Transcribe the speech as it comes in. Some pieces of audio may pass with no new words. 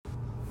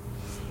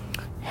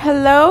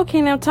Hello,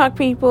 Kingdom Talk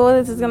people.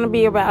 This is going to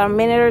be about a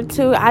minute or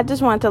two. I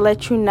just want to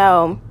let you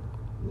know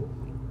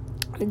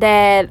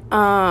that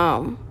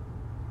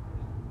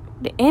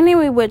the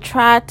enemy would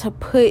try to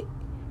put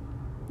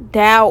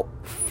doubt,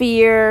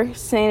 fear,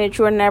 saying that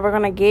you're never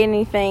going to get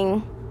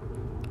anything.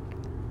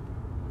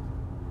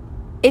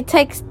 It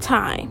takes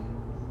time.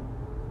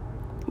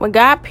 When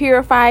God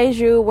purifies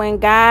you, when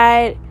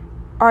God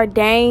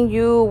ordains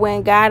you,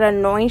 when God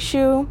anoints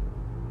you,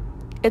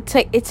 it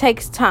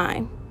takes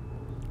time.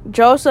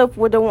 Joseph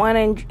was the one,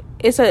 and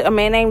it's a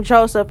man named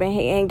Joseph,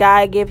 and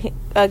God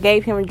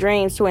gave him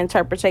dreams to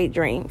interpret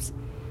dreams.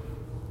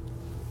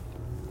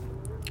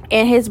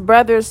 And his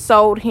brothers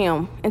sold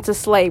him into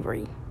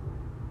slavery.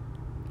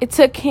 It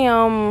took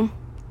him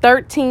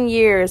 13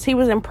 years. He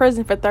was in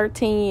prison for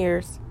 13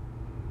 years.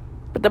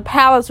 But the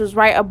palace was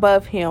right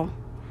above him.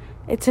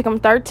 It took him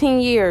 13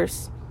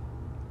 years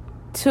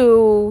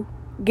to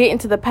get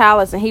into the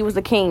palace, and he was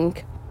the king.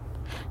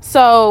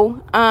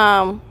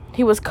 So,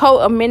 he was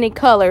coat of many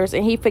colors,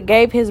 and he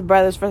forgave his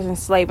brothers for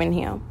enslaving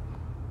him.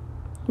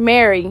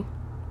 Mary,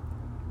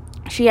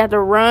 she had to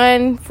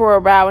run for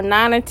about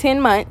 9 or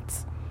 10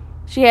 months.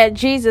 She had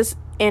Jesus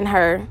in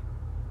her.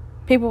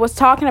 People was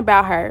talking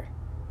about her.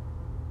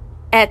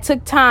 It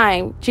took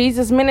time.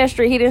 Jesus'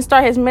 ministry, he didn't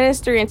start his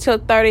ministry until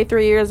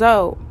 33 years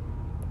old.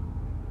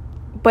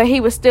 But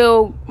he was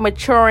still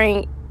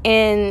maturing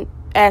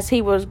as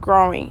he was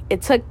growing.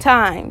 It took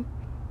time.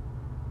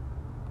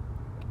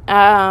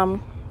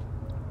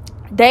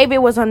 David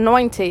was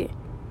anointed.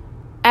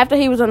 After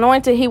he was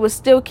anointed, he was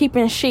still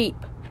keeping sheep.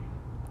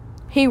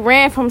 He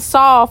ran from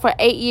Saul for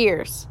 8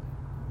 years.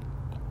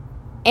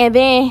 And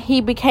then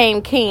he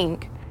became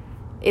king.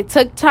 It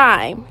took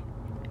time.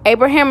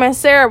 Abraham and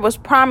Sarah was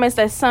promised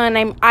a son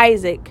named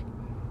Isaac.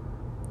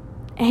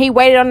 And he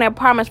waited on that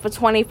promise for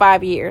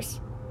 25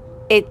 years.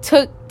 It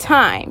took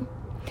time.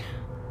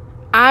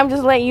 I'm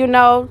just letting you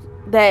know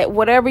that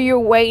whatever you're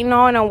waiting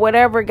on and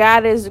whatever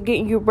God is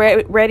getting you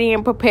ready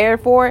and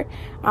prepared for,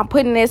 I'm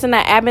putting this in the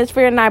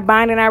atmosphere, and I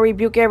bind and I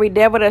rebuke every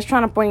devil that's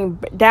trying to bring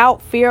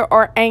doubt, fear,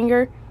 or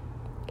anger.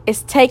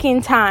 It's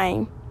taking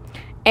time,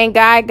 and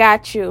God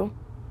got you.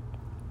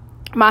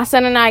 My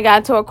son and I got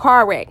into a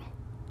car wreck.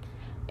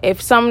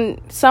 If some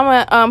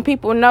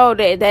people know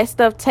that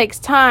stuff takes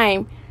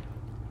time,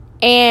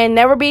 and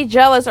never be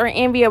jealous or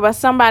envy about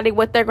somebody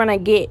what they're gonna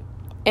get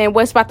and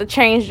what's about to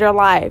change their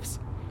lives.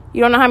 You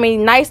don't know how many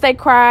nights they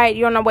cried.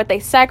 You don't know what they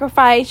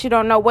sacrificed. You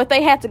don't know what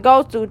they had to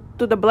go through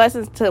the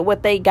blessings to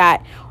what they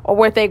got or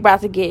what they're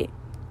about to get.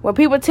 When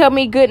people tell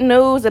me good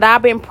news that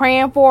I've been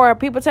praying for, or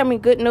people tell me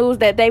good news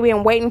that they've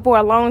been waiting for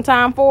a long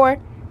time for,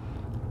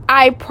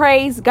 I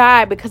praise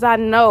God, because I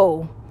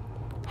know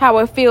how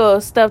it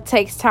feels. Stuff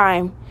takes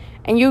time.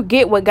 And you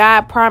get what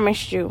God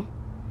promised you.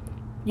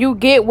 You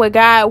get what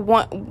God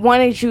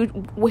wanted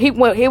you.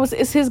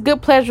 It's his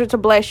good pleasure to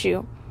bless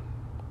you.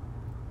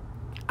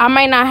 I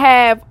may not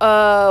have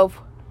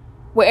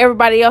what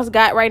everybody else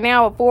got right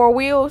now with 4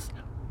 wheels,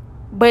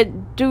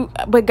 but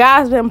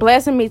God's been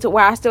blessing me to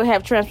where I still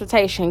have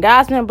transportation.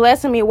 God's been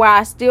blessing me where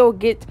I still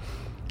get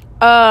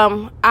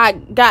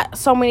I got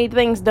so many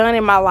things done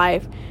in my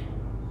life.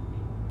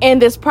 In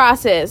this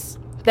process,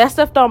 that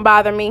stuff don't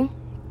bother me.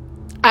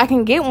 I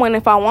can get one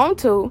if I want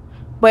to,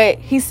 but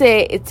he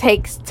said it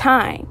takes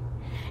time.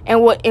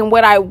 And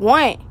what I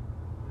want,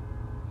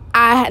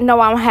 I know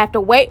I'm gonna have to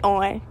wait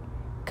on,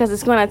 because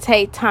it's going to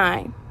take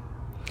time.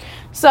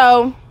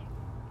 So,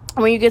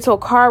 when you get to a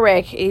car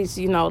wreck, it's,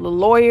 the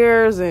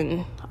lawyers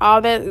and all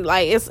that.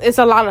 Like, it's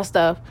a lot of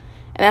stuff.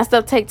 And that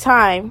stuff takes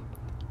time.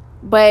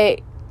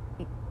 But,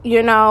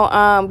 the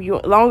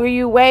longer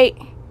you wait,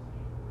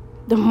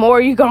 the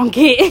more you're going to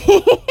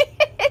get.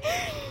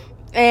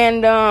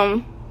 And,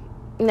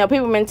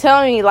 people have been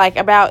telling me,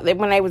 about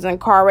when they was in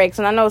car wrecks.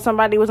 And I know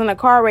somebody was in a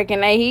car wreck,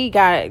 and he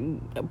got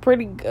a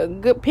pretty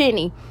good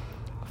penny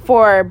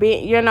for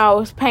being,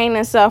 pain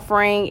and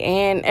suffering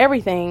and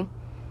everything.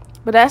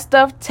 But that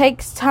stuff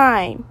takes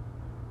time,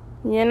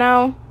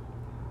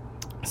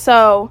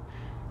 So,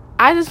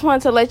 I just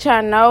want to let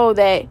y'all know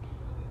that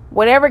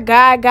whatever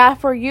God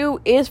got for you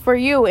is for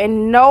you.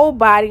 And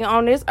nobody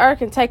on this earth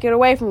can take it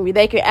away from you.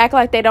 They can act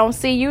like they don't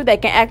see you. They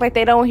can act like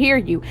they don't hear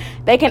you.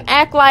 They can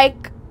act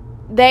like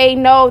they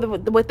know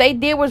what they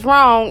did was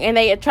wrong, and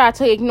they try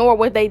to ignore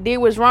what they did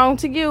was wrong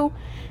to you.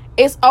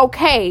 It's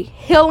okay.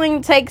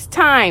 Healing takes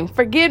time.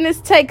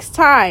 Forgiveness takes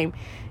time.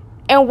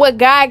 And what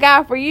God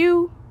got for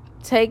you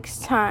takes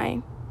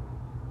time.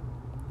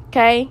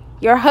 Okay?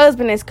 Your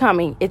husband is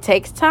coming. It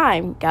takes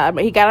time.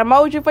 He got to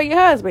mold you for your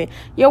husband.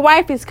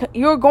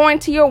 You're going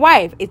to your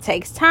wife. It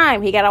takes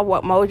time. He got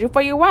to mold you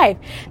for your wife.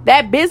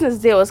 That business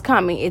deal is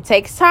coming. It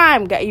takes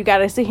time. You got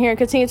to sit here and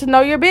continue to know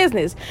your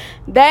business.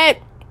 That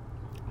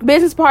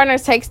business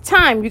partners takes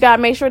time. You got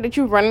to make sure that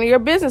you're running your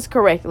business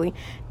correctly.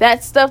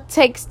 That stuff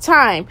takes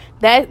time.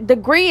 That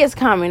degree is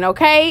coming,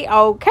 okay?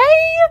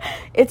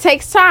 It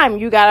takes time.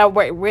 You got to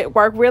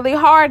work really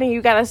hard, and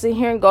you got to sit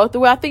here and go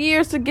throughout the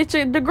years to get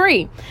your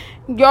degree.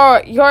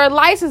 your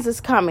license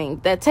is coming.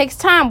 That takes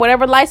time.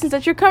 Whatever license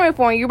that you're coming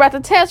for and you're about to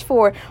test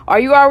for, or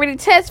you already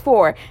test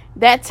for,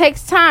 that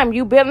takes time.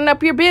 You building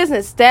up your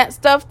business, that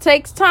stuff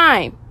takes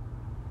time.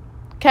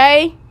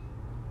 Okay?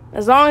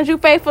 As long as you're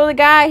faithful to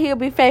God, he'll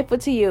be faithful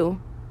to you.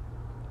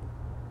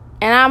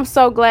 And I'm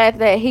so glad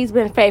that he's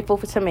been faithful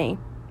to me.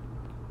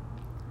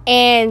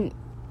 And,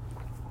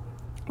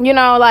 you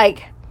know,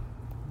 like,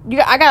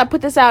 I got to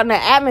put this out in the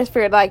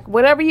atmosphere. Like,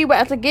 whatever you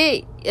about to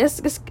get,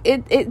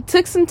 it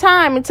took some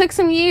time. It took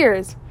some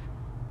years.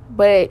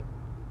 But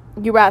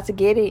you're about to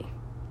get it.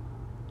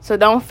 So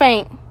don't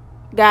faint.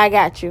 God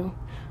got you.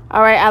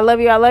 All right, I love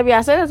you. I love you.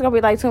 I said it's going to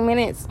be like 2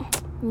 minutes.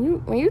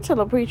 When you tell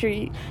a preacher,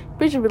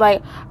 preacher be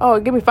like, oh,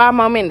 give me 5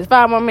 more minutes,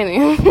 5 more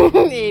minutes.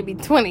 It'd be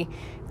 20,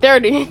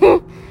 30.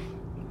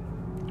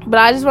 But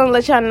I just want to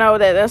let y'all know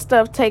that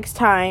stuff takes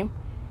time.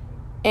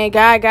 And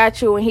God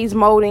got you, and he's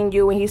molding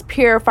you, and he's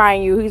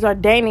purifying you, he's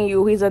ordaining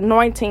you, he's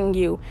anointing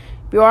you.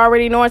 If you're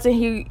already anointed,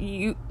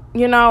 you're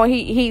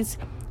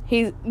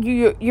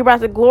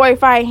about to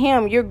glorify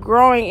him. You're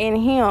growing in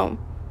him.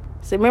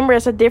 So remember,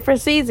 it's a different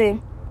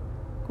season.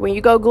 When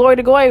you go glory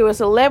to glory, it's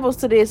levels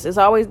to this. It's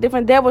always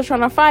different devils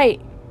trying to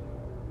fight.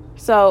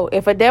 So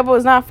if a devil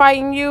is not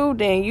fighting you,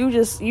 then you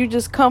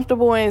just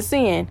comfortable in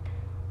sin.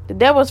 The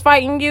devil's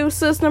fighting you,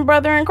 sister and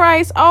brother in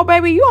Christ. Oh,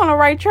 baby, you on the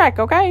right track,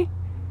 okay?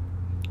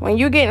 When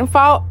you're getting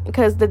fought,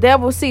 because the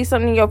devil sees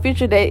something in your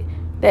future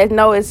that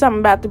know it's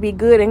something about to be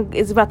good and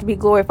it's about to be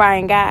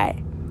glorifying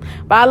God.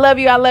 But I love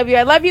you, I love you,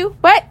 I love you.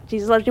 But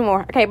Jesus loves you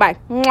more. Okay, bye.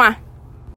 Mwah.